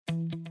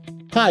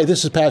Hi,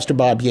 this is Pastor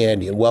Bob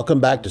Yandy, and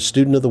welcome back to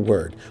Student of the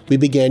Word. We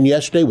began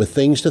yesterday with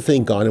things to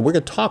think on, and we're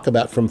going to talk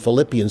about from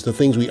Philippians the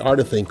things we are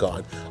to think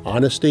on.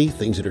 Honesty,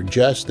 things that are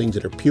just, things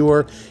that are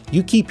pure.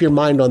 You keep your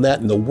mind on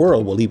that, and the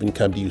world will even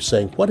come to you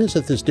saying, what is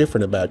it that's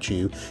different about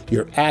you?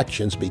 Your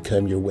actions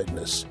become your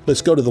witness.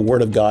 Let's go to the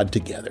Word of God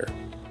together.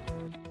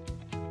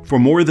 For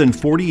more than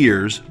 40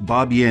 years,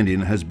 Bob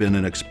Yandian has been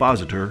an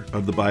expositor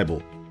of the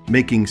Bible,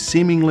 making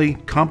seemingly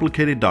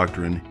complicated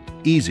doctrine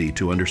easy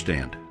to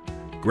understand.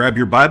 Grab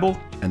your Bible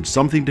and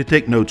something to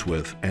take notes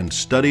with and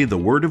study the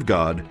Word of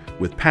God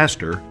with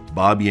Pastor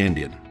Bob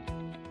Yandian.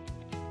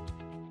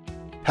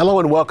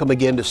 Hello and welcome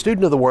again to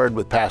Student of the Word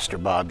with Pastor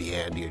Bob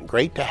Yandian.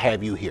 Great to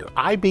have you here.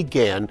 I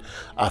began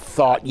a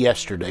thought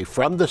yesterday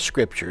from the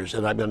Scriptures,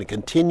 and I'm going to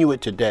continue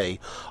it today,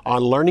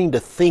 on learning to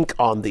think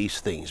on these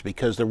things,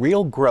 because the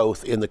real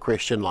growth in the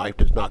Christian life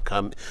does not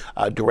come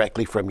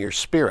directly from your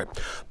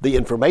spirit. The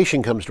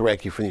information comes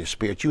directly from your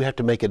spirit. You have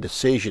to make a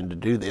decision to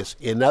do this.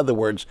 In other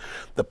words,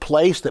 the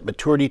place that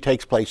maturity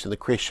takes place in the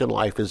Christian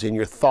life is in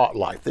your thought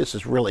life. This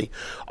is really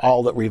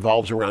all that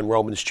revolves around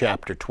Romans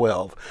chapter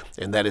 12,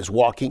 and that is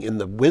walking in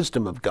the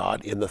wisdom of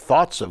God, in the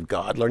thoughts of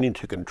God, learning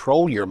to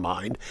control your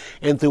mind,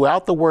 and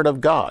throughout the Word of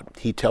God,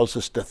 He tells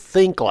us to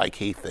think like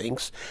He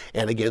thinks,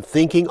 and again,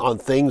 thinking on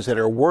things that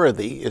are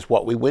worthy is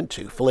what we went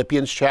to.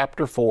 Philippians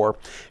chapter 4,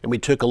 and we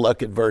took a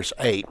look at verse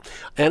 8.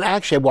 And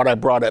actually what I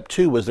brought up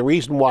too was the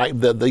reason why,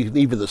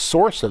 even the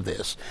source of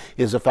this,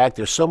 is the fact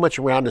there's so much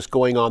around us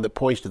going on that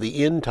points to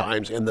the end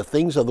times, and the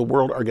things of the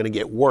world are going to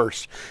get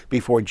worse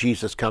before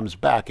Jesus comes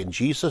back. And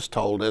Jesus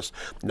told us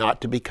not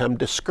to become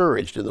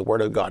discouraged in the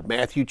Word of God.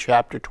 Matthew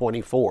chapter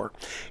 24.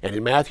 And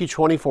in Matthew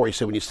 24, He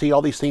said, when you see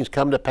all these things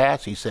come to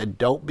pass, He said,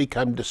 don't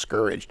become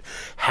discouraged.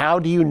 How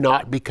do you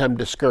not become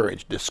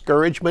discouraged?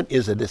 Discouragement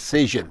is a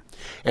decision,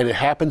 and it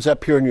happens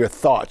up here in your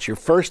thoughts. Your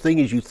first thing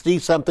is you see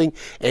something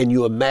and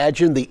you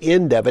imagine the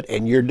end of it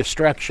and your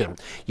destruction.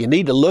 You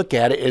need to look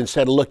at it, and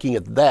instead of looking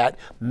at that,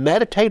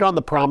 meditate on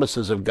the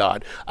promises of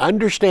God.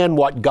 Understand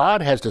what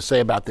God has to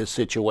say about this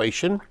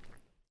situation.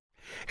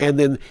 And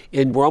then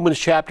in Romans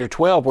chapter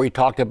 12, where He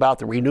talked about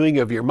the renewing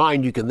of your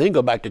mind, you can then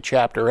go back to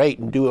chapter 8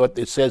 and do what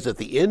it says at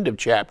the end of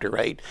chapter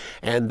 8.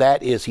 And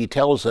that is, He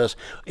tells us,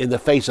 in the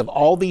face of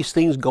all these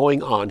things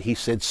going on, He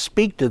said,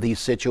 speak to these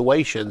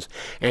situations.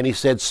 And He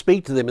said,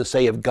 speak to them and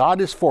say, if God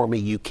is for me,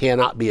 you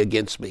cannot be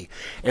against me.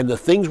 And the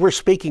things we're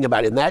speaking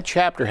about in that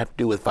chapter have to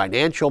do with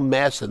financial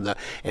mess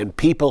and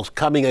people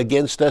coming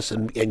against us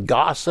and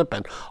gossip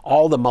and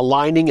all the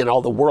maligning and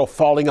all the world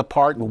falling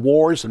apart and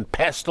wars and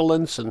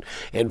pestilence and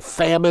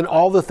famine.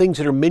 All the things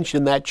that are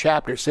mentioned in that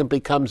chapter simply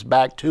comes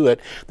back to it,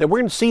 that we're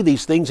going to see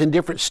these things in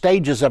different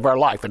stages of our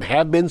life, and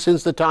have been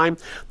since the time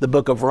the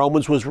book of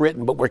Romans was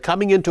written. But we're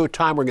coming into a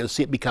time we're going to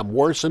see it become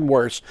worse and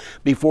worse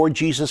before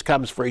Jesus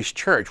comes for His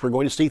church. We're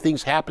going to see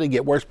things happen and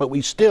get worse, but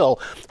we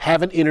still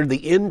haven't entered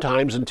the end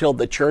times until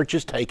the church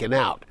is taken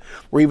out.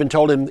 We're even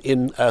told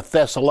in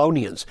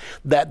Thessalonians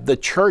that the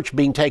church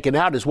being taken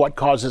out is what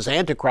causes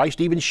Antichrist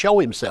to even show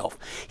himself.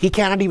 He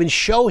cannot even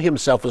show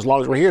himself as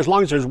long as we're here. As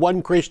long as there's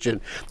one Christian,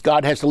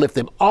 God has to lift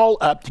them all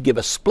up to give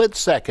a split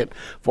second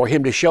for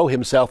Him to show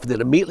Himself. And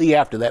then immediately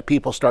after that,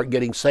 people start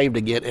getting saved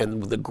again.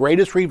 And the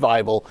greatest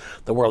revival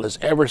the world has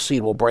ever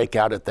seen will break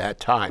out at that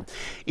time.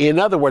 In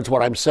other words,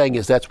 what I'm saying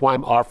is that's why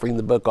I'm offering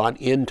the book on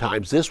end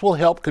times. This will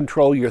help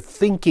control your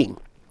thinking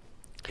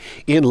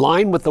in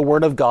line with the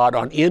Word of God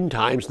on end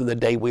times in the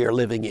day we are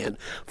living in.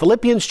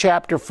 Philippians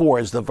chapter 4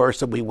 is the verse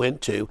that we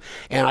went to,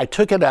 and I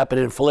took it up, and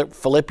in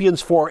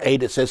Philippians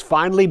 4:8 it says,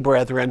 finally,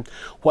 brethren,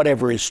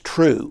 whatever is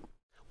true,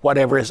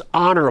 whatever is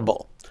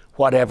honorable,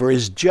 whatever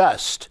is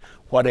just,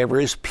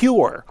 whatever is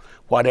pure,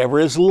 whatever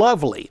is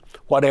lovely,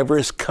 whatever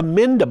is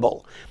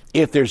commendable,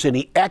 if there's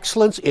any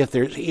excellence, if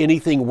there's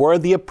anything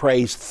worthy of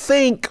praise,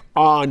 think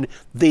on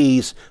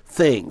these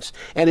things.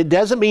 And it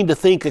doesn't mean to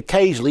think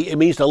occasionally. It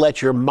means to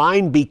let your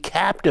mind be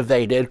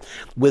captivated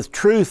with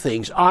true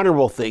things,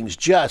 honorable things,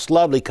 just,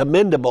 lovely,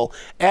 commendable,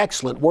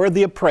 excellent,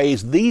 worthy of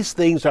praise. These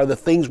things are the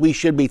things we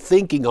should be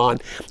thinking on.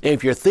 And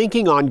if you're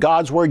thinking on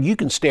God's Word, you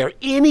can stare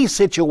any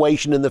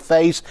situation in the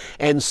face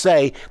and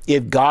say,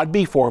 if God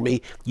be for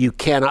me, you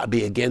cannot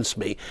be against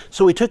me.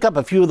 So we took up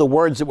a few of the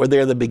words that were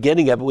there at the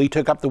beginning of it. We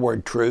took up the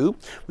word true.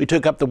 We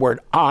took up the word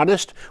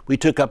honest. We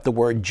took up the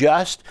word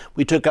just.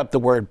 We took up the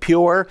word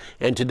pure.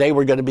 And today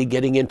we're going to be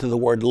getting into the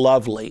word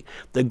lovely.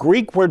 The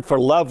Greek word for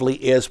lovely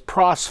is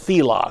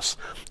prosphilos.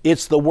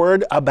 It's the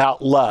word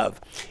about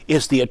love.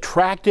 It's the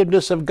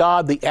attractiveness of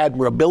God, the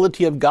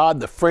admirability of God,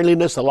 the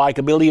friendliness, the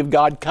likability of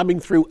God coming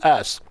through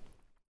us.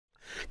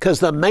 Because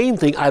the main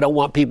thing I don't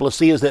want people to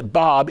see is that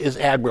Bob is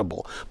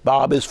admirable.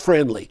 Bob is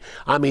friendly.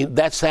 I mean,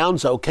 that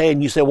sounds okay.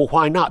 And you say, well,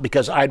 why not?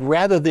 Because I'd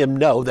rather them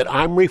know that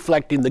I'm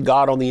reflecting the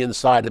God on the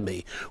inside of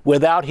me.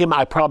 Without him,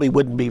 I probably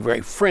wouldn't be very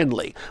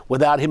friendly.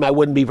 Without him, I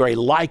wouldn't be very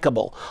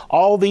likable.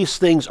 All these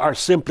things are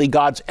simply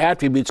God's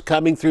attributes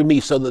coming through me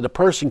so that the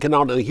person can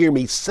not only hear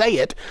me say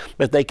it,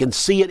 but they can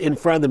see it in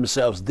front of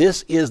themselves.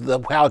 This is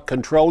how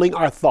controlling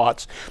our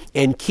thoughts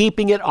and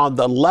keeping it on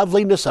the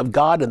loveliness of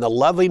God and the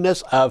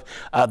loveliness of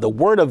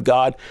the Word of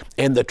God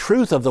and the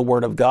truth of the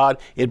Word of God,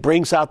 it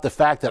brings out the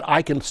fact that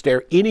I can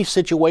stare any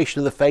situation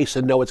in the face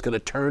and know it's going to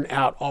turn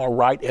out all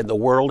right, and the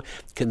world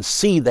can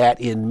see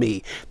that in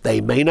me.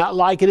 They may not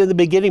like it in the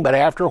beginning, but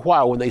after a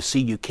while, when they see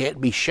you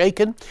can't be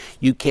shaken,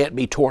 you can't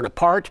be torn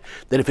apart,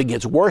 that if it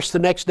gets worse the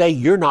next day,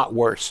 you're not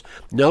worse.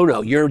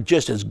 No, you're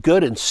just as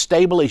good and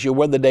stable as you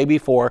were the day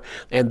before,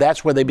 and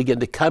that's where they begin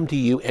to come to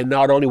you, and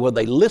not only will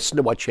they listen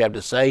to what you have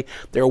to say,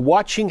 they're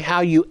watching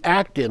how you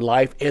act in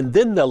life, and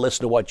then they'll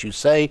listen to what you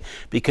say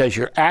because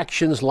your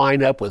actions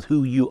line up with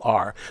who you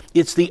are.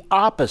 It's the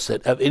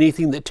opposite of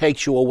anything that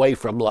takes you away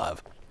from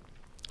love.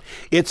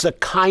 It's a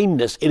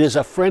kindness. It is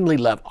a friendly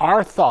love.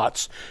 Our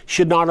thoughts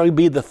should not only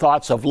be the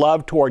thoughts of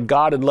love toward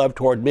God and love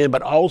toward men,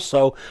 but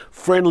also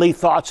friendly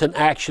thoughts and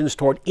actions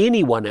toward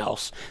anyone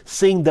else,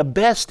 seeing the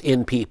best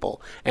in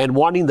people and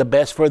wanting the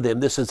best for them.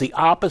 This is the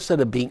opposite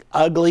of being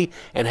ugly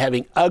and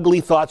having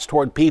ugly thoughts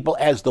toward people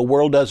as the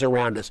world does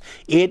around us.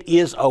 It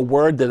is a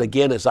word that,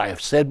 again, as I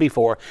have said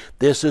before,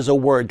 this is a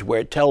word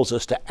where it tells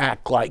us to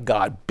act like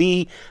God.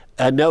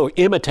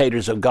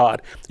 Imitators of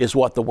God is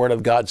what the Word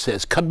of God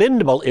says.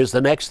 Commendable is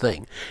the next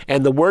thing.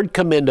 And the word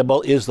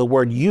commendable is the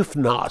word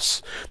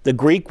euphnos. The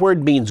Greek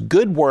word means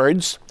good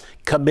words.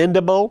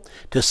 Commendable,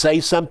 to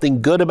say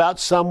something good about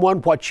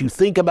someone. What you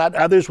think about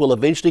others will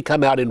eventually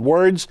come out in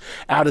words.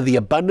 Out of the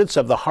abundance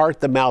of the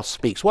heart, the mouth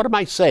speaks. What am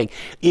I saying?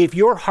 If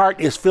your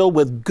heart is filled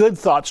with good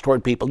thoughts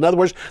toward people, in other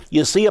words,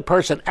 you see a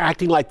person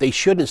acting like they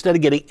should, instead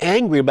of getting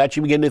angry about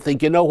you, begin to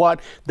think, you know what?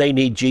 They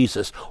need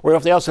Jesus. Or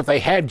if they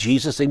have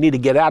Jesus, they need to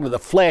get out of the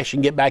flesh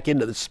and get back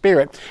into the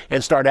spirit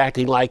and start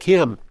acting like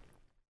Him.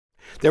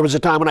 There was a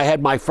time when I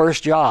had my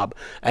first job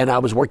and I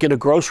was working a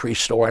grocery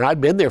store, and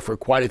I'd been there for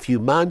quite a few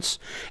months.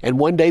 And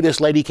one day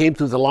this lady came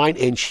through the line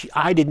and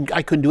I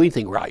couldn't do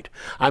anything right.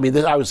 I mean,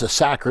 I was a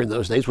sacker in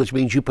those days, which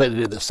means you put it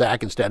in the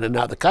sack instead of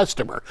now the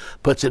customer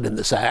puts it in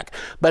the sack.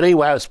 But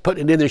anyway, I was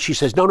putting it in there. She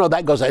says, no,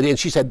 that goes there. And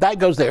she said, that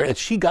goes there. And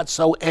she got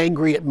so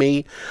angry at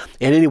me.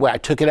 And anyway, I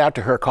took it out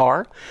to her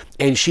car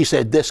and she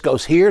said, this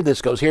goes here,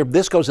 this goes here,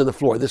 this goes in the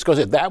floor, this goes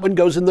in, that one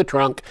goes in the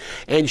trunk.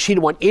 And she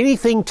didn't want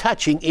anything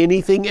touching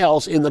anything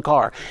else in the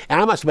car. And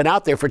I must have been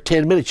out there for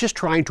 10 minutes just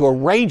trying to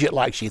arrange it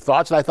like she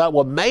thought. And I thought,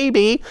 well,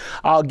 maybe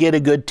I'll get a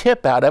good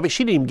tip out of it.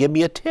 She didn't even give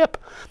me a tip.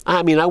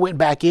 I mean, I went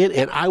back in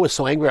and I was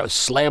so angry. I was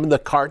slamming the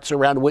carts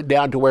around and went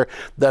down to where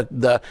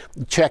the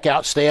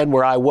checkout stand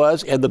where I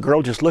was. And the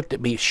girl just looked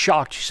at me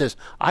shocked. She says,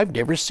 I've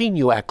never seen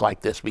you act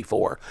like this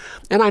before.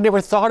 And I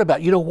never thought about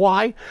it. You know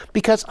why?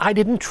 Because I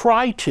didn't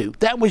try to.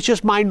 That was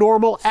just my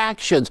normal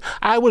actions.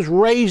 I was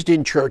raised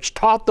in church,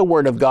 taught the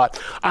Word of God.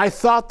 I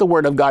thought the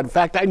Word of God. In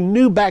fact, I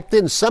knew back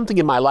then something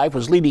in my life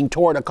was leading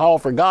toward a call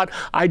for God.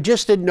 I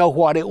just didn't know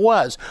what it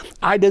was.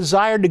 I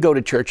desired to go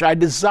to church. I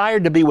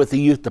desired to be with the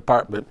youth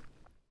department.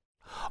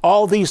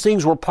 All these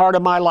things were part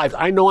of my life.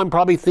 I know I'm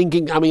probably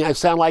thinking, I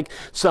sound like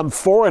some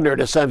foreigner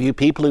to some of you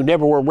people who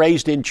never were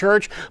raised in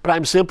church, but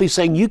I'm simply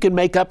saying you can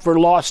make up for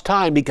lost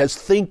time, because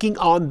thinking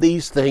on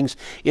these things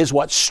is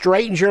what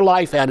straightens your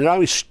life out. And not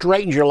only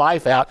straightens your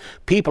life out,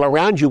 people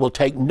around you will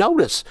take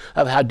notice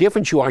of how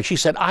different you are. And she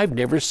said, I've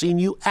never seen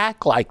you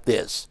act like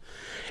this.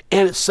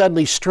 And it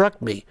suddenly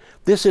struck me,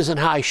 this isn't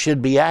how I should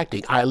be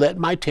acting. I let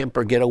my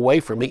temper get away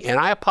from me, and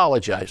I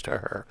apologized to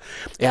her.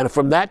 And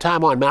from that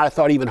time on, I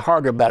thought even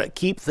harder about it.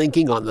 Keep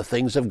thinking on the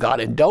things of God,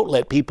 and don't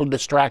let people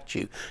distract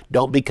you.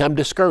 Don't become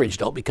discouraged.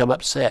 Don't become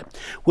upset.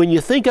 When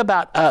you think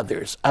about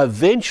others,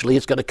 eventually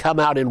it's going to come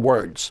out in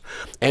words.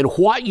 And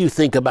what you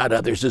think about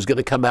others is going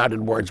to come out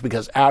in words,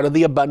 because out of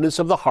the abundance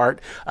of the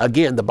heart,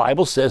 again, the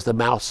Bible says the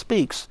mouth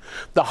speaks.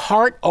 The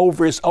heart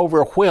is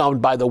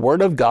overwhelmed by the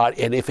Word of God,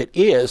 and if it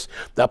is,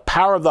 the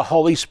power of the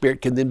Holy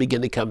Spirit can then begin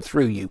to come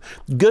through you.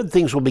 Good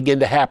things will begin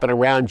to happen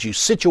around you.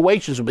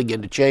 Situations will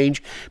begin to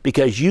change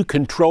because you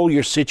control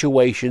your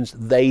situations.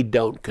 They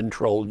don't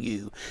control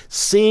you.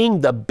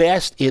 Seeing the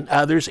best in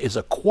others is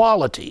a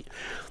quality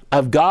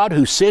of God,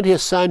 who sent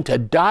His Son to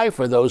die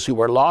for those who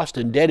were lost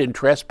and dead in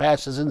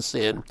trespasses and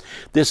sin.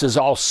 This is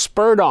all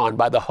spurred on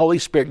by the Holy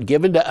Spirit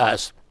given to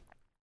us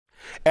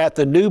at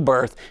the new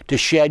birth to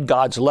shed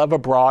God's love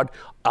abroad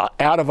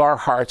out of our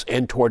hearts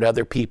and toward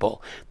other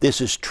people.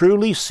 This is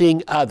truly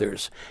seeing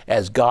others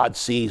as God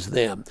sees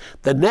them.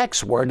 The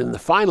next word and the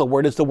final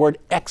word is the word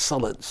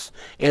excellence.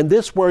 And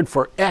this word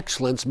for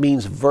excellence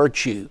means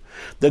virtue.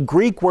 The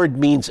Greek word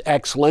means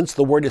excellence.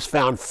 The word is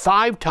found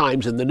 5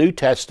 times in the New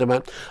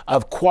Testament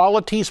of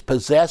qualities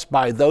possessed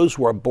by those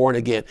who are born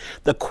again.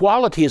 The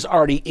quality is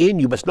already in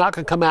you, but it's not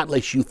going to come out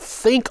unless you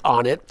think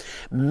on it,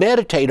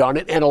 meditate on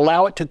it, and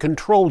allow it to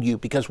control you.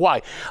 Because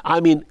why?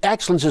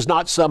 Excellence is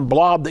not some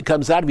blob that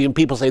comes out of you and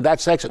people say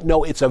that's excellent.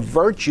 No, it's a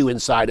virtue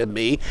inside of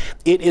me.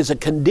 It is a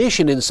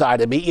condition inside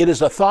of me. It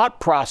is a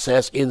thought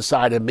process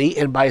inside of me.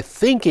 And by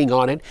thinking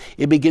on it,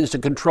 it begins to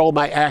control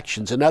my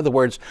actions. In other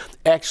words,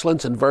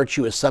 excellence and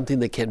virtue is something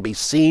that can be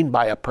seen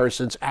by a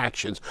person's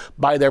actions,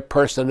 by their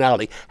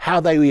personality, how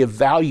they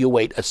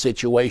evaluate a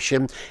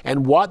situation,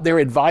 and what their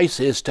advice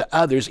is to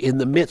others in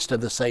the midst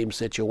of the same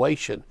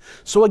situation.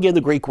 So again,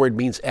 the Greek word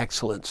means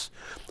excellence.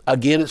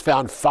 Again, it's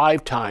found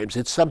 5 times.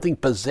 It's something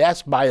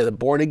possessed by the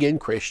born-again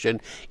Christian.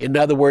 In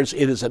other words,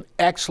 it is an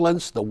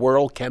excellence the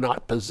world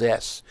cannot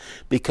possess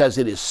because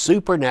it is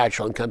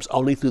supernatural and comes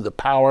only through the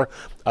power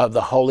of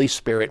the Holy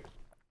Spirit,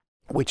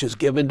 which is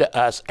given to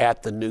us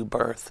at the new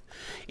birth.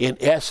 In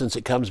essence,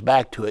 it comes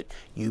back to it.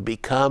 You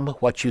become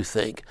what you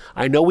think.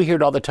 I know we hear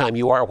it all the time,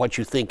 you are what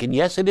you think. And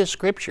yes, it is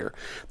Scripture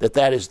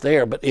that is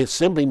there, but it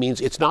simply means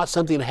it's not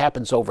something that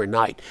happens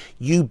overnight.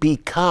 You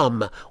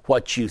become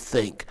what you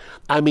think.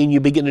 I mean, you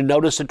begin to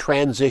notice a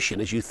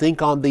transition. As you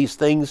think on these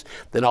things,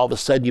 then all of a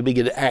sudden you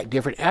begin to act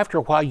different. After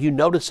a while, you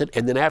notice it,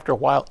 and then after a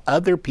while,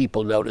 other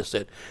people notice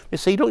it. They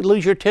say, you don't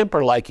lose your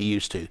temper like you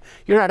used to.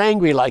 You're not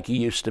angry like you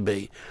used to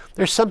be.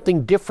 There's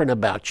something different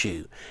about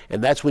you.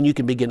 And that's when you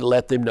can begin to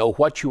let them know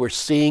what you are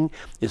seeing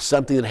is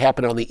something that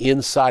happened on the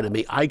inside of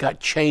me. I got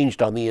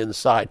changed on the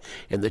inside.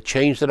 And the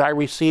change that I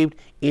received,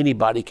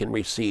 anybody can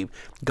receive.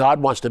 God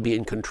wants to be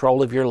in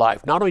control of your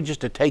life, not only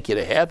just to take you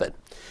to heaven,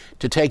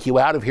 to take you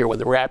out of here when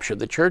the rapture of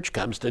the church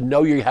comes, to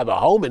know you have a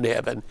home in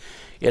heaven.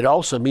 It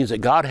also means that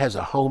God has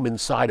a home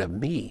inside of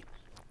me.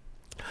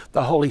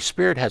 The Holy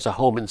Spirit has a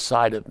home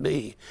inside of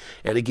me.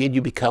 And again,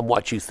 you become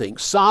what you think.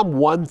 Psalm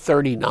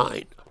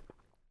 139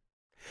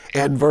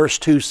 and verse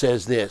 2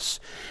 says this,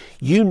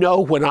 you know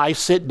when I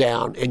sit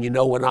down and you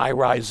know when I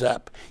rise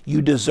up.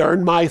 You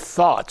discern my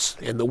thoughts.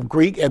 And the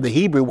Greek and the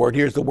Hebrew word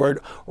here is the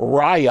word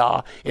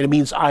raya, and it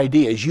means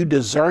ideas. You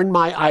discern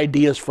my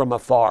ideas from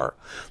afar.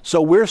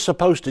 So we're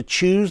supposed to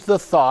choose the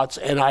thoughts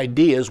and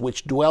ideas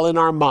which dwell in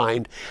our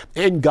mind,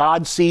 and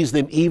God sees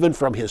them even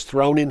from his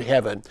throne in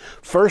heaven.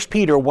 1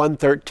 Peter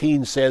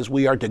 1:13 says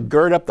we are to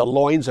gird up the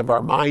loins of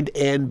our mind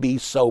and be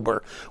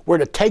sober. We're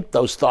to take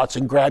those thoughts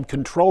and grab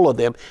control of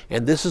them,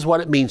 and this is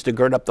what it means to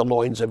gird up the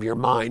loins of your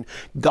mind.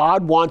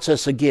 God wants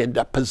us again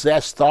to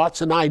possess thoughts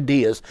and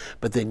ideas,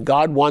 but then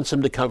God wants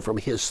them to come from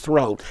his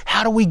throne.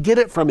 How do we get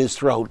it from his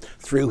throne?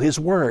 Through his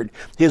word.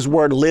 His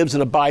word lives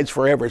and abides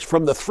forever. It's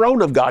from the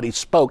throne of God he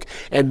spoke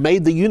and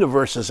made the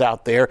universes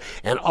out there,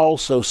 and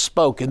also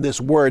spoke. And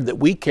this word that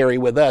we carry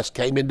with us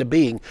came into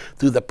being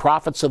through the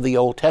prophets of the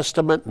Old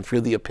Testament and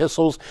through the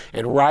epistles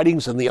and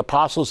writings and the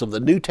apostles of the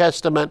New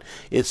Testament.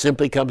 It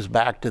simply comes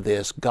back to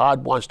this.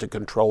 God wants to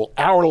control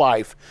our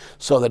life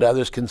so that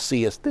others can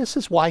see us. This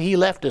is why he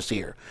left us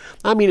here.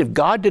 I mean, if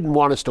God didn't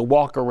want us to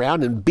walk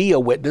around and be a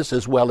witness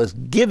as well as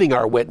giving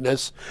our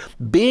witness,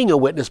 being a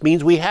witness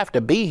means we have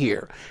to be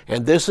here.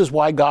 And this is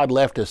why God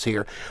left us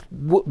here.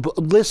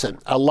 Listen,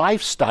 a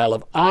lifestyle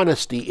of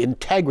honesty,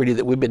 integrity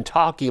that we've been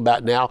talking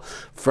about now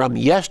from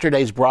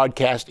yesterday's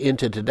broadcast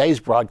into today's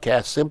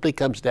broadcast simply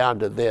comes down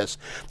to this.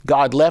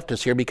 God left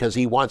us here because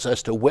he wants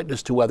us to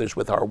witness to others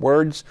with our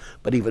words,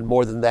 but even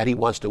more than that, he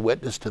wants to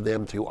witness to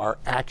them through our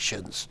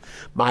actions.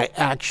 My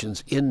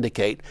actions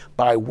indicate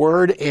by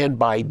word and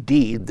by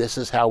deed, this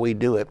is how we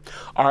do it.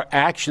 Our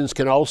actions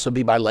can also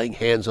be by laying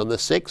hands on the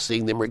sick,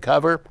 seeing them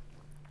recover.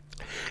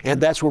 And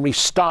that's when we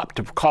stop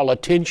to call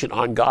attention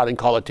on God and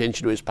call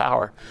attention to his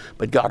power.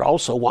 But God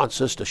also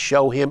wants us to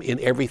show him in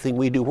everything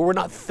we do, where we're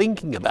not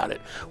thinking about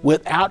it.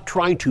 Without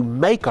trying to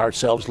make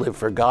ourselves live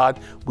for God,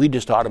 we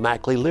just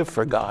automatically live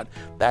for God.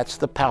 That's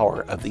the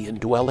power of the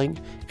indwelling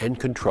and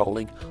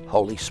controlling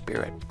Holy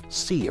Spirit.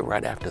 See you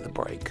right after the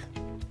break.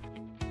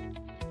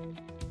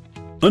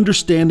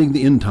 Understanding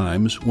the end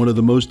times, one of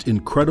the most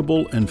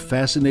incredible and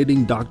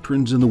fascinating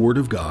doctrines in the Word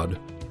of God,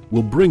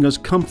 will bring us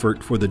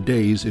comfort for the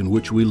days in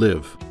which we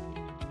live.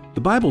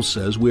 The Bible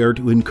says we are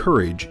to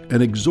encourage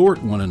and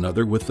exhort one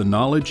another with the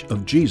knowledge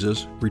of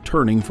Jesus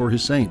returning for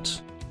his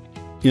saints.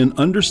 In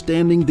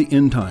Understanding the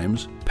End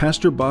Times,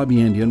 Pastor Bob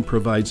Yandian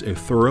provides a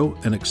thorough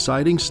and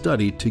exciting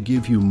study to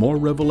give you more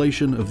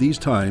revelation of these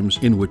times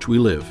in which we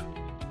live.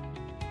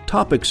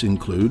 Topics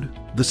include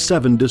the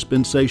 7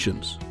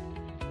 dispensations,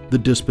 the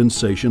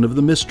dispensation of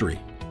the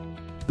mystery,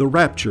 the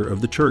rapture of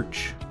the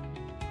church,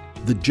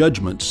 the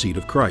judgment seat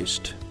of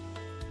Christ,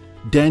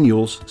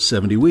 Daniel's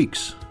 70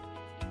 weeks,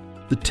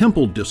 the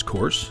temple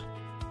discourse,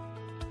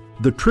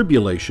 the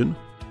tribulation,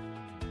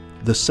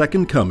 the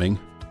second coming,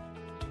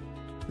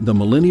 the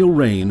millennial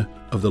reign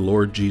of the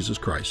Lord Jesus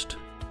Christ.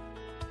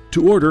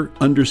 To order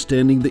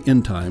Understanding the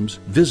End Times,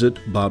 visit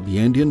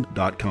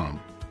bobyandian.com.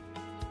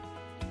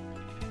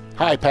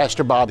 Hi,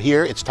 Pastor Bob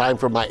here. It's time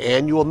for my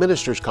annual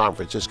Ministers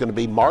Conference. It's going to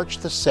be March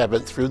the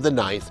 7th through the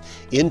 9th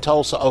in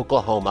Tulsa,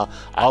 Oklahoma.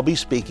 I'll be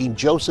speaking.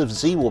 Joseph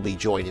Z. will be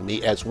joining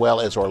me, as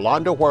well as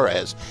Orlando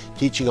Juarez,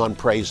 teaching on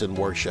praise and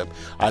worship.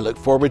 I look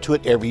forward to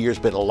it. Every year has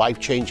been a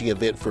life-changing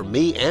event for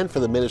me and for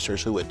the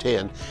ministers who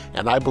attend,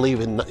 and I believe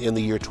in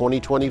the year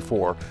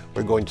 2024,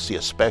 we're going to see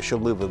a special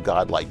move of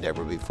God like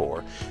never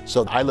before.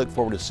 So I look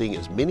forward to seeing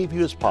as many of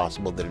you as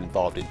possible that are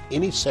involved in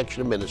any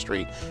section of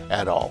ministry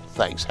at all.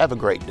 Thanks. Have a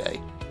great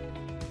day.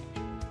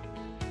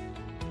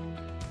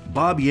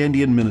 Bob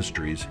Yandian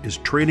Ministries is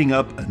training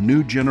up a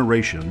new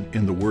generation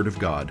in the Word of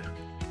God.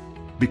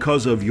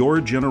 Because of your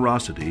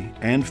generosity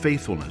and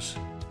faithfulness,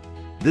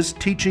 this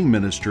teaching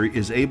ministry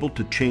is able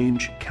to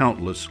change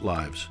countless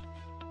lives.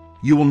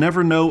 You will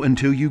never know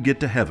until you get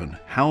to heaven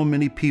how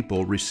many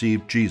people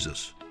received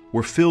Jesus,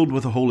 were filled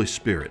with the Holy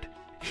Spirit,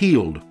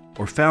 healed,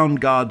 or found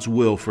God's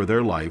will for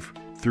their life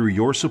through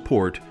your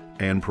support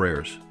and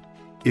prayers.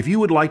 If you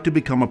would like to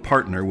become a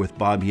partner with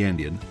Bob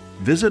Yandian,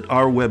 visit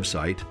our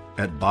website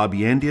at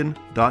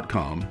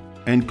bobyandian.com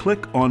and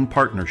click on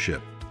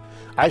Partnership.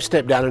 I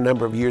stepped down a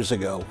number of years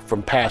ago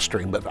from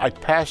pastoring, but I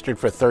pastored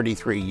for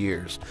 33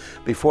 years.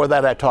 Before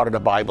that, I taught at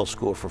a Bible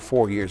school for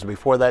 4 years. And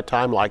before that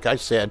time, like I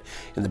said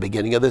in the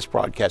beginning of this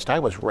broadcast, I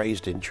was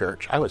raised in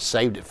church. I was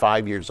saved at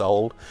 5 years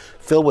old,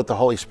 filled with the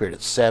Holy Spirit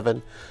at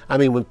 7. I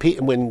mean,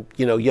 when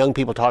young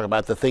people talk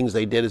about the things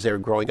they did as they were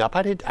growing up,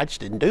 I just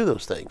didn't do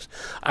those things.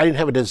 I didn't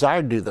have a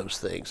desire to do those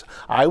things.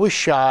 I was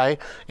shy,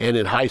 and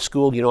in high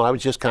school, I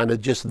was just kind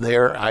of just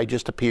there. I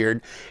just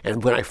appeared.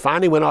 And when I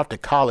finally went off to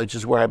college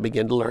is where I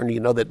began to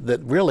learn,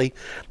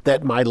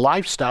 that my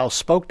lifestyle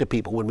spoke to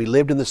people. When we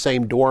lived in the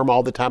same dorm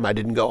all the time, I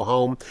didn't go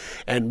home,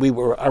 and we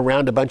were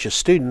around a bunch of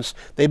students,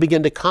 they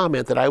began to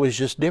comment that I was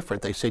just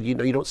different. They said, you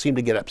don't seem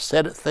to get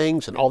upset at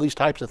things and all these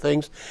types of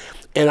things.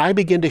 And I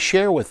began to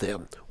share with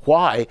them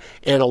why.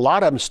 And a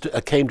lot of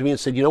them came to me and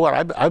said, you know what,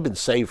 I've been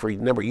saved for a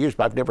number of years,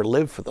 but I've never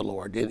lived for the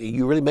Lord.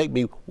 You really make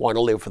me want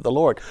to live for the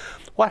Lord.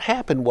 What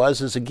happened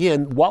was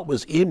again, what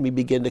was in me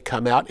began to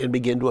come out and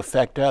begin to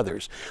affect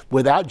others.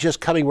 Without just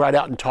coming right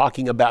out and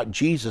talking about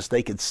Jesus,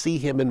 they could see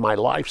him in my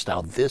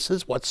lifestyle. This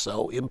is what's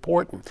so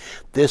important.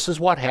 This is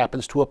what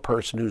happens to a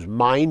person whose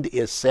mind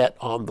is set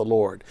on the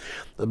Lord.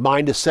 The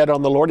mind is set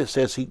on the Lord. It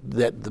says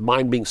that the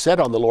mind being set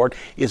on the Lord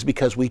is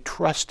because we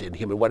trust in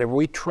him. And whatever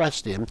we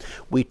trust in,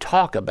 we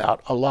talk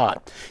about a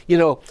lot.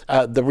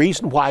 The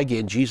reason why,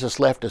 again, Jesus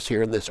left us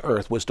here on this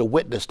earth was to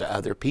witness to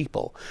other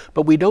people.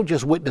 But we don't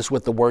just witness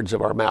with the words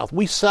of our mouth.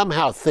 We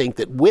somehow think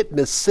that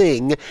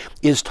witnessing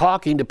is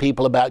talking to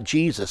people about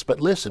Jesus. But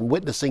listen,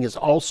 witnessing is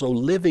also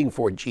living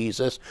for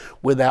Jesus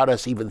without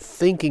us even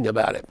thinking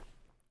about it.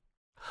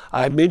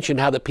 I mentioned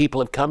how the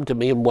people have come to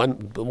me, and one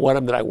of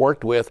them that I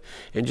worked with,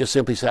 and just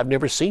simply said, I've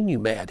never seen you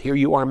mad. Here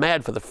you are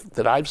mad for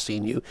that I've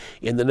seen you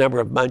in the number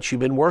of months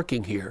you've been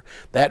working here.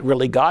 That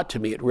really got to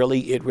me. It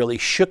really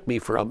shook me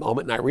for a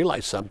moment, and I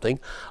realized something.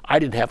 I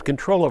didn't have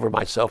control over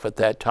myself at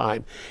that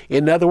time.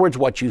 In other words,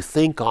 what you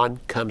think on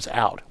comes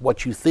out.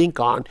 What you think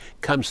on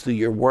comes through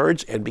your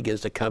words and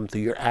begins to come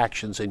through your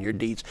actions and your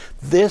deeds.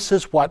 This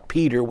is what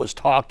Peter was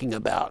talking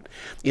about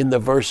in the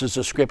verses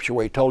of Scripture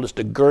where he told us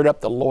to gird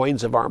up the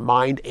loins of our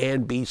mind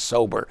and be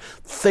sober.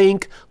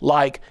 Think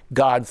like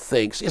God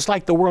thinks. It's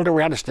like the world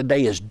around us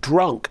today is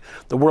drunk.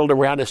 The world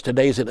around us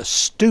today is in a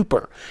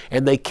stupor,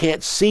 and they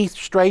can't see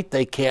straight,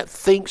 they can't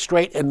think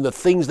straight, and the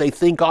things they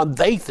think on,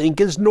 they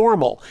think is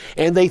normal.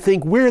 And they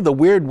think we're the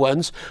weird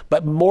ones,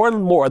 but more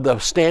and more the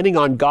standing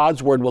on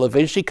God's word will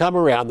eventually come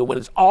around that when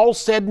it's all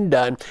said and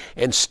done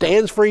and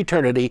stands for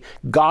eternity,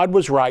 God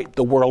was right,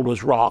 the world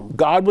was wrong.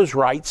 God was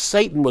right,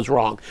 Satan was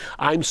wrong.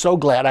 I'm so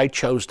glad I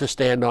chose to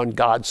stand on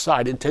God's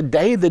side. And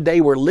today, the day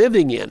we're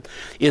living in,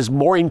 is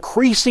more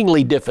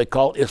increasingly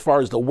difficult as far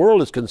as the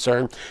world is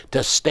concerned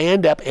to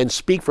stand up and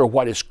speak for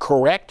what is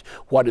correct,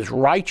 what is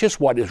righteous,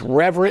 what is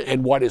reverent,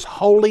 and what is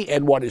holy,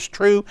 and what is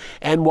true,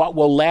 and what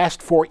will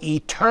last for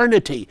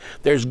eternity.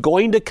 There's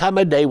going to come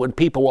a day when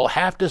people will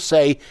have to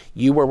say,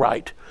 you were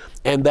right.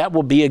 And that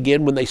will be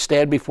again when they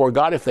stand before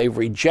God. If they've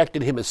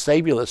rejected him as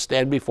Savior, they'll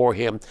stand before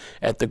him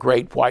at the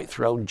great white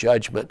throne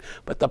judgment.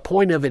 But the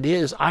point of it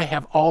is, I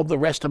have all the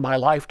rest of my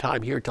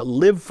lifetime here to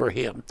live for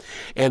him.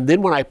 And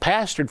then when I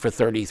pastored for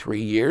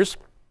 33 years,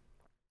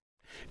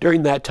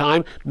 during that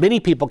time, many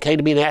people came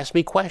to me and asked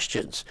me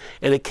questions.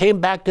 And it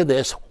came back to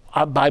this.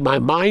 By my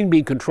mind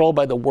being controlled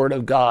by the Word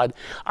of God,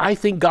 I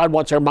think God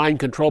wants our mind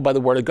controlled by the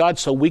Word of God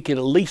so we can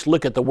at least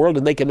look at the world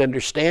and they can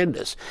understand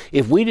us.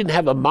 If we didn't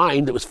have a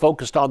mind that was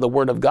focused on the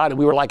Word of God and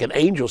we were like an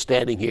angel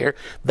standing here,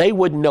 they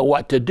wouldn't know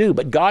what to do.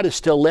 But God has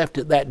still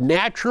left that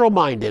natural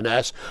mind in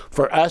us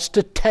for us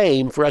to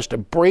tame, for us to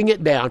bring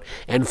it down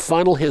and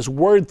funnel His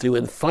Word through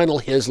and funnel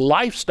His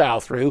lifestyle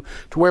through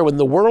to where when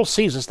the world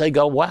sees us, they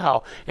go,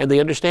 wow, and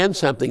they understand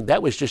something.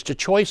 That was just a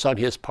choice on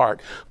His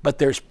part. But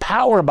there's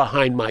power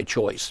behind my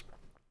choice.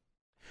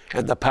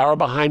 And the power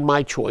behind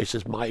my choice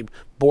is my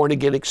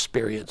born-again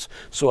experience.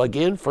 So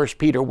again, 1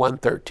 Peter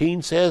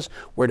 1:13 says,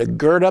 we're to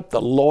gird up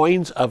the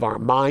loins of our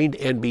mind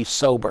and be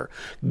sober.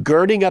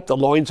 Girding up the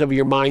loins of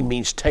your mind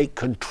means take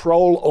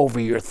control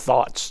over your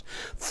thoughts.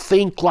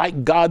 Think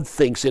like God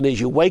thinks. And as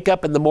you wake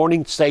up in the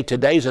morning, say,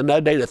 today's another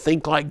day to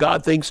think like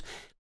God thinks.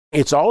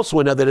 It's also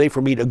another day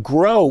for me to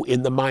grow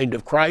in the mind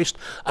of Christ,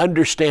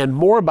 understand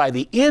more by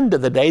the end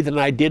of the day than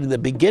I did in the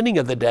beginning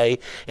of the day.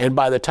 And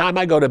by the time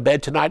I go to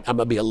bed tonight, I'm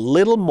going to be a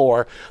little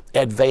more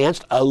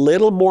advanced, a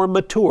little more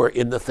mature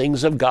in the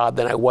things of God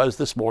than I was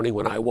this morning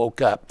when I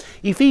woke up.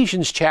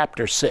 Ephesians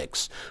chapter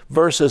 6,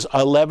 verses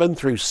 11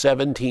 through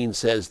 17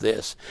 says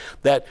this,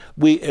 that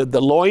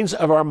the loins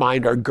of our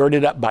mind are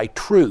girded up by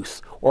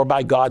truth. or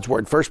by God's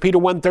word. 1 Peter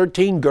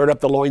 1:13, gird up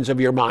the loins of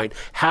your mind.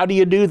 How do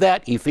you do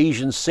that?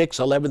 Ephesians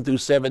 6:11 through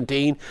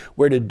 17.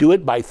 We're to do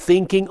it by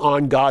thinking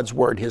on God's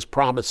word, his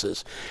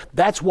promises.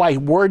 That's why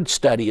word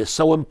study is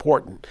so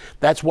important.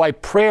 That's why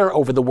prayer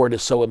over the word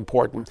is so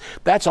important.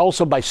 That's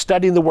also by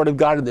studying the word of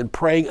God and then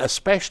praying,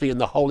 especially in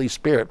the Holy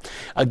Spirit.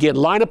 Again,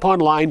 line upon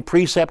line,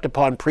 precept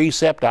upon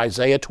precept,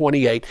 Isaiah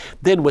 28.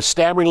 Then with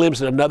stammering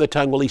lips and another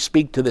tongue will he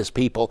speak to this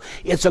people.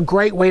 It's a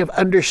great way of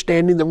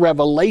understanding the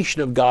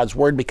revelation of God's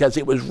word because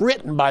it was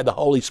written by the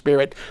Holy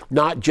Spirit,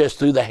 not just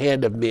through the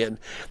hand of men.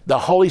 The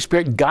Holy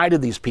Spirit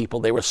guided these people.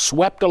 They were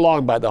swept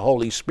along by the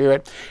Holy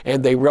Spirit,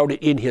 and they wrote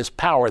it in his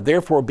power.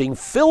 Therefore, being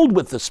filled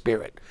with the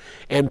Spirit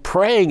and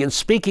praying and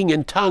speaking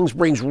in tongues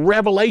brings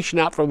revelation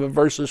out from a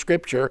verse of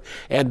Scripture,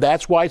 and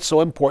that's why it's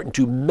so important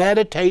to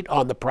meditate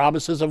on the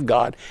promises of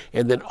God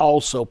and then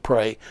also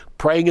pray.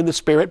 Praying in the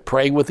Spirit,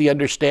 praying with the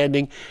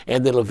understanding,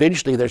 and then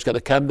eventually there's going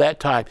to come that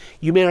time.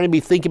 You may not even be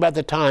thinking about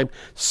the time.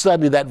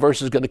 Suddenly that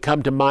verse is going to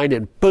come to mind,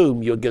 and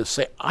boom, you're going to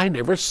say, I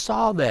never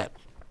saw that.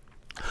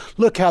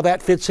 Look how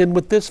that fits in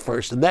with this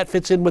verse, and that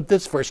fits in with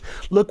this verse.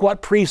 Look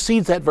what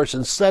precedes that verse,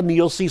 and suddenly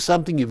you'll see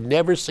something you've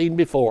never seen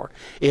before.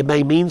 It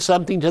may mean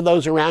something to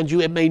those around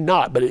you, it may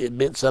not, but it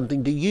meant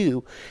something to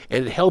you,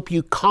 and it helped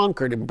you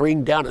conquer and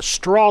bring down a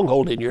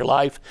stronghold in your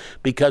life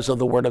because of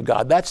the Word of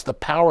God. That's the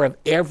power of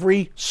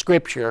every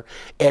Scripture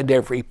and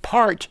every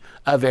part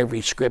of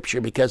every Scripture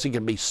because it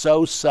can be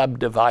so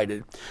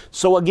subdivided.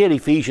 So again,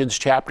 Ephesians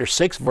chapter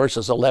 6,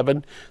 verses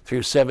 11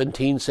 through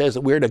 17 says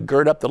that we're to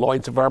gird up the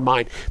loins of our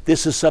mind.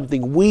 This is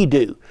something we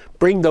do.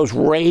 Bring those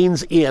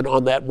reins in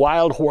on that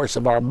wild horse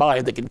of our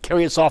mind that can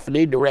carry us off in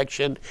any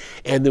direction,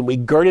 and then we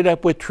gird it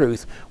up with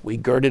truth. We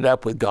gird it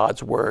up with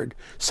God's Word.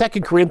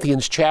 2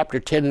 Corinthians chapter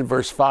 10 and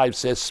verse 5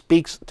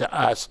 speaks to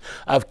us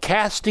of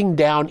casting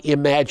down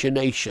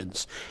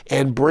imaginations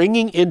and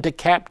bringing into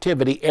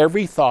captivity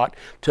every thought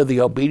to the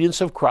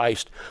obedience of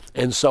Christ.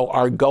 And so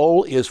our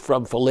goal is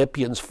from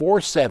Philippians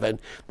 4:7,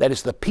 that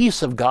is the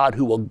peace of God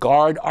who will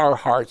guard our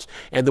hearts.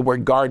 And the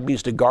word guard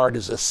means to guard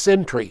as a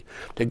sentry,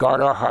 to guard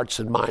our hearts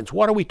and minds.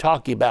 What are we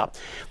talking about?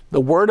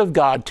 The Word of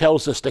God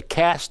tells us to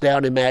cast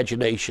down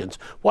imaginations.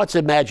 What's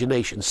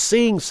imagination?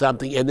 Seeing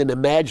something and then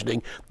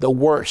imagining the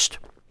worst.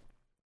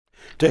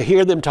 To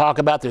hear them talk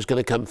about there's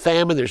going to come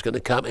famine, there's going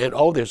to come, and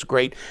there's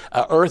great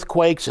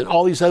earthquakes and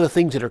all these other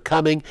things that are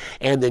coming,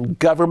 and then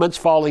governments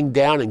falling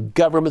down and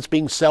governments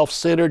being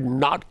self-centered,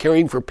 not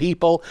caring for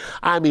people.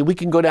 I mean, we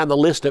can go down the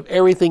list of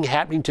everything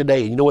happening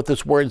today. You know what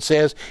this word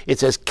says? It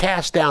says,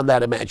 cast down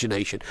that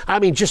imagination. I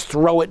mean, just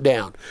throw it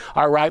down.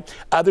 All right?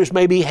 Others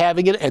may be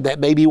having it, and that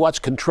may be what's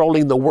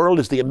controlling the world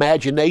is the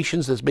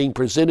imaginations that's being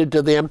presented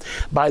to them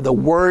by the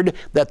word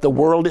that the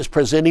world is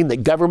presenting,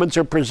 that governments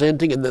are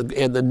presenting, and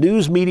the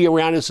news media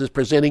around us is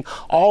presenting.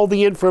 All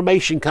the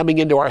information coming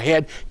into our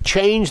head,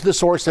 change the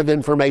source of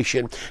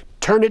information.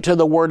 Turn it to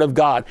the Word of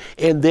God.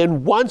 And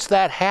then once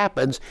that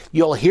happens,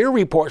 you'll hear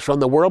reports from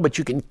the world, but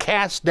you can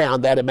cast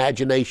down that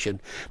imagination.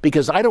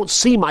 Because I don't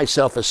see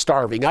myself as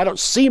starving. I don't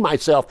see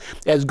myself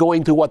as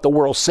going through what the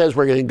world says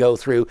we're going to go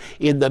through.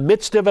 In the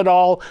midst of it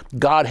all,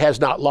 God has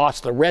not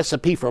lost the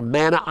recipe for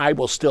manna. I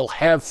will still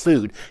have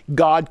food.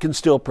 God can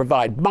still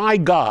provide. My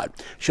God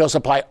shall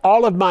supply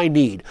all of my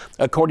need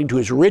according to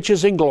his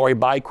riches and glory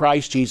by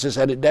Christ Jesus.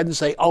 And it doesn't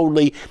say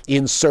only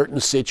in certain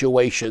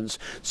situations.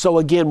 So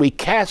again, we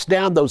cast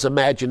down those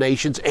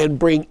imaginations and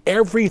bring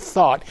every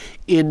thought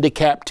into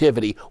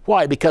captivity.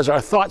 Why? Because our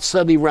thoughts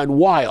suddenly run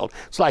wild.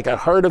 It's like a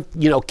herd of,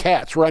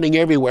 cats running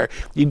everywhere.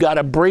 You've got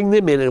to bring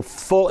them in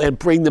and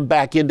bring them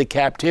back into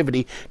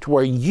captivity to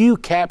where you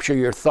capture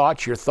your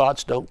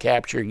thoughts don't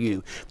capture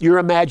you. Your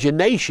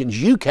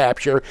imaginations you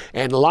capture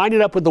and line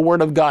it up with the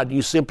Word of God.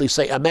 You simply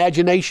say,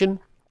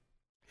 imagination,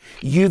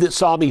 you that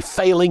saw me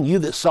failing, you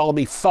that saw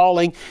me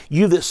falling,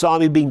 you that saw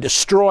me being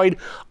destroyed,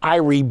 I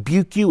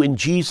rebuke you in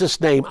Jesus'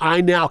 name.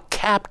 I now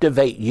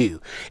captivate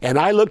you. And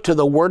I look to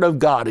the Word of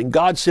God, and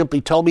God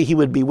simply told me he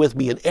would be with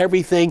me in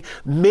everything.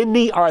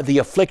 Many are the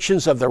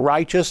afflictions of the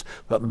righteous,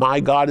 but my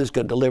God is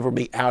going to deliver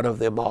me out of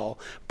them all.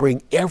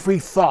 Bring every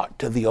thought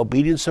to the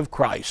obedience of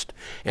Christ.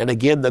 And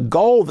again, the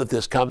goal that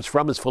this comes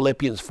from is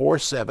Philippians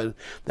 4:7,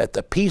 that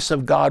the peace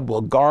of God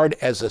will guard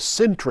as a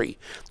sentry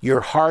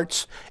your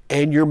hearts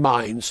and your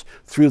minds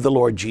through the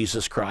Lord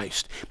Jesus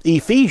Christ.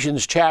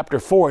 Ephesians chapter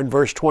 4 and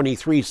verse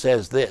 23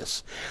 says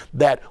this,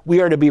 that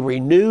we are to be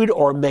renewed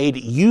or made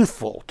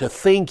youthful, to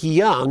think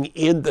young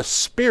in the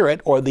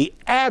spirit or the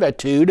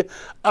attitude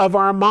of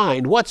our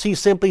mind. What's he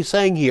simply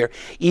saying here?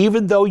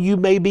 Even though you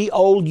may be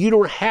old, you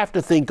don't have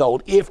to think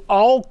old. If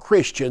all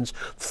Christians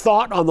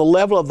thought on the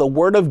level of the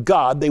Word of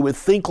God, they would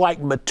think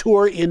like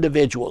mature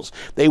individuals.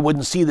 They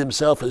wouldn't see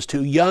themselves as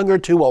too young or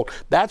too old.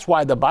 That's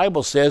why the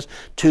Bible says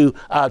to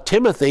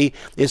Timothy,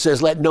 it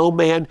says, let no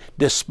man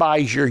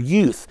despise your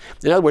youth.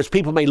 In other words,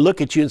 people may look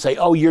at you and say,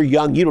 oh, you're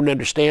young, you don't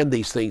understand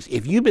these things.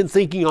 If you've been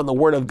thinking on the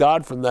Word of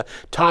God from the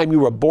time you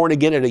were born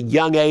again at a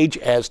young age,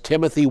 as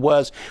Timothy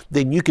was,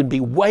 then you can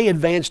be way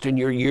advanced in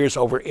your years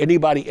over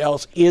anybody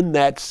else in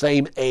that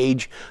same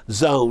age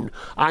zone.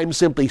 I'm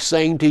simply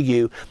saying to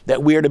you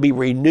that we are to be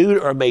renewed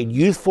or made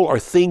youthful or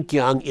think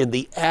young in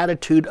the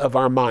attitude of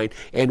our mind.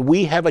 And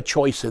we have a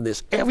choice in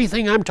this.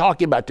 Everything I'm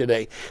talking about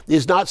today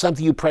is not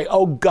something you pray,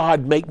 oh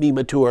God, make me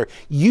mature.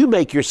 You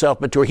make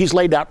yourself mature. He's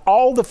laid out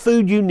all the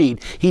food you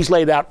need. He's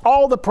laid out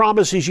all the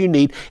promises you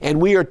need. And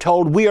we are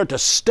told we are to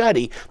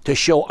study to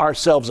show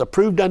ourselves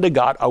approved unto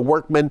God, a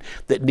workman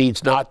that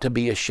needs not to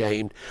be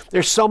ashamed.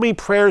 There's so many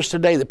prayers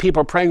today that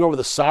people are praying over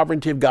the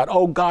sovereignty of God.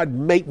 Oh God,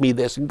 make me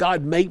this and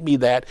God, make me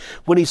that.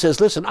 When he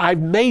says, listen,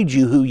 I've made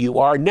you who you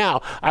are.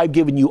 Now I've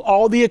given you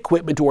all the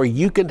equipment to where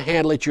you can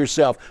handle it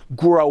yourself.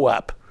 Grow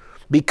up.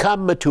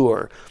 Become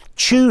mature.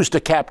 Choose to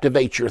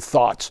captivate your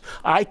thoughts.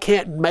 I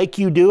can't make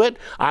you do it.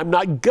 I'm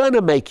not going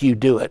to make you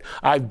do it.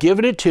 I've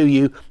given it to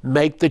you.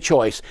 Make the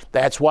choice.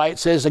 That's why it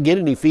says again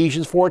in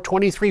Ephesians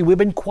 4:23, we've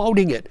been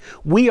quoting it.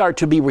 We are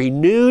to be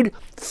renewed,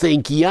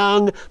 think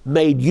young,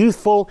 made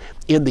youthful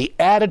in the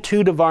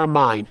attitude of our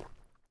mind.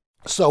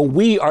 So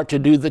we are to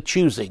do the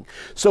choosing.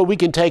 So we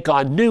can take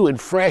on new and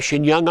fresh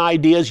and young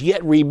ideas,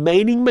 yet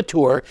remaining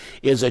mature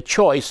is a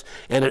choice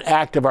and an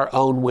act of our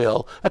own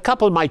will. A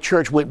couple in my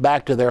church went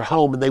back to their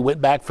home and they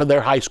went back for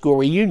their high school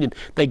reunion.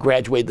 They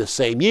graduated the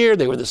same year.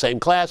 They were in the same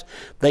class.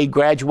 They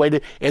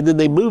graduated and then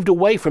they moved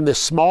away from this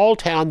small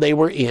town they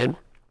were in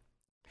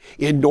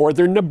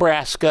northern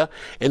Nebraska.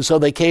 And so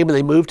they came and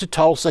they moved to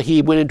Tulsa.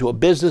 He went into a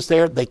business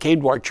there. They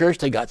came to our church.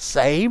 They got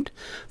saved,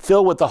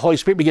 filled with the Holy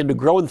Spirit, began to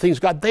grow in the things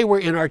of God. They were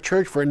in our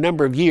church for a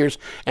number of years,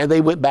 and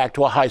they went back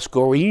to a high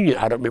school reunion.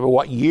 I don't remember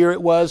what year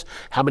it was,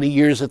 how many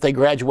years that they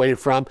graduated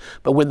from,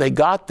 but when they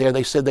got there,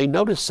 they said they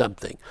noticed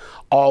something.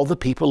 All the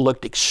people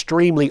looked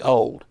extremely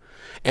old.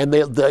 And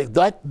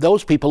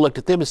those people looked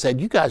at them and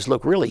said, you guys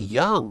look really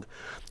young.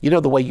 You know,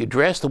 the way you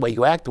dress, the way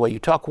you act, the way you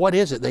talk, what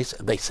is it?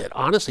 They said,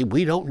 honestly,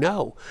 we don't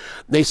know.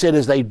 They said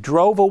as they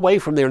drove away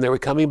from there and they were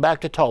coming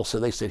back to Tulsa,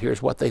 they said, here's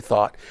what they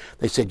thought.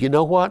 They said, you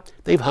know what?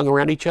 They've hung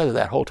around each other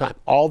that whole time.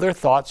 All their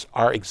thoughts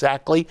are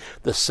exactly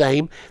the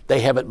same.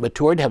 They haven't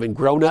matured, haven't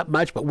grown up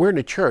much, but we're in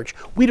a church.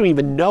 We don't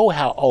even know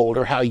how old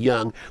or how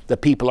young the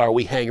people are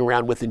we hang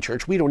around with in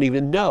church. We don't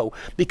even know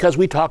because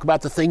we talk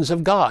about the things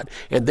of God.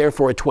 And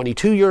therefore a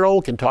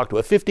 22-year-old can talk to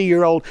a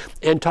 50-year-old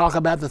and talk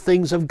about the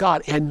things of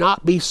God and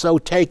not be so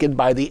taken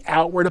by the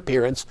outward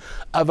appearance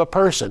of a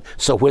person.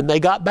 So when they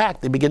got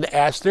back, they began to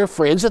ask their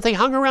friends that they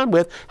hung around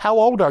with, how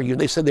old are you?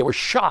 And they said they were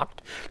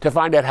shocked to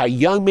find out how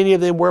young many of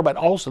them were, but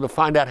also to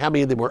find out how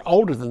many of them were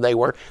older than they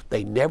were.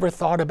 They never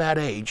thought about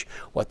age.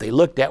 What they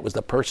looked at was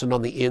the person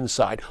on the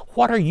inside.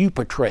 What are you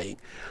portraying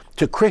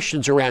to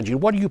Christians around you?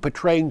 What are you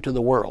portraying to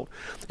the world?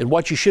 And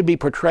what you should be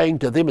portraying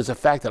to them is the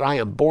fact that I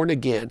am born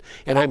again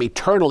and I'm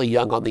eternally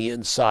young on the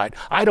inside.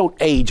 I don't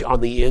age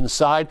on the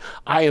inside.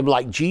 I am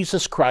like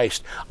Jesus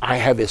Christ. I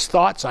have his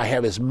thoughts, I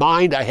have his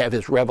mind, I have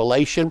his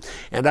revelation,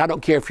 and I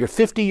don't care if you're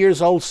 50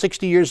 years old,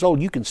 60 years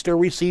old, you can still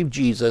receive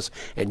Jesus,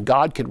 and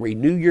God can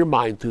renew your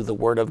mind through the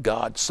Word of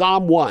God.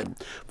 Psalm 1,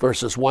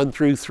 verses 1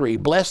 through 3.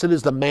 Blessed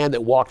is the man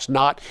that walks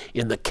not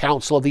in the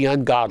counsel of the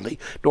ungodly,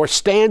 nor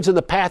stands in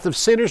the path of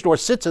sinners, nor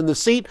sits in the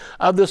seat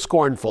of the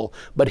scornful,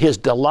 but his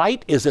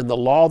delight is in the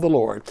law of the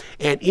Lord,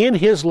 and in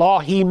his law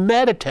he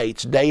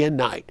meditates day and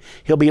night.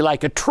 He'll be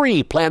like a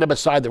tree planted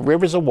beside the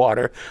rivers of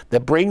water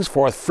that brings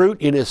forth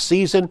fruit in his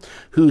season,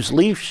 whose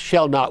leaf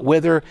shall not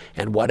wither,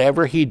 and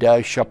whatever he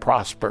does shall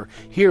prosper.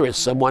 Here is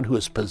someone who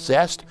is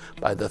possessed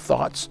by the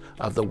thoughts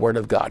of the Word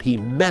of God. He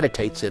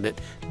meditates in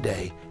it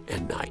day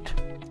and night.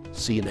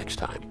 See you next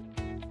time.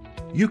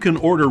 You can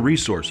order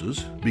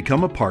resources,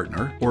 become a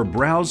partner, or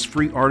browse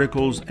free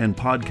articles and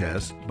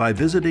podcasts by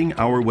visiting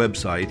our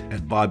website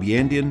at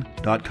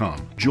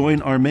bobyandian.com.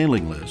 Join our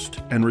mailing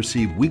list and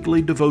receive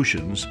weekly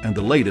devotions and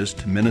the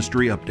latest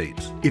ministry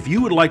updates. If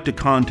you would like to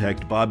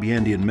contact Bob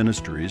Yandian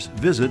Ministries,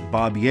 visit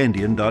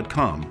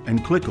bobyandian.com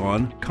and click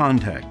on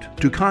Contact.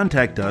 To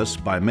contact us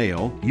by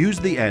mail, use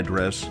the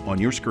address on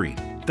your screen.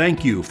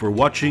 Thank you for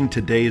watching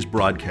today's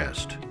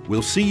broadcast.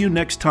 We'll see you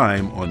next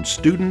time on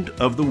Student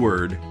of the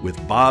Word with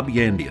Bob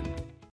Yandian.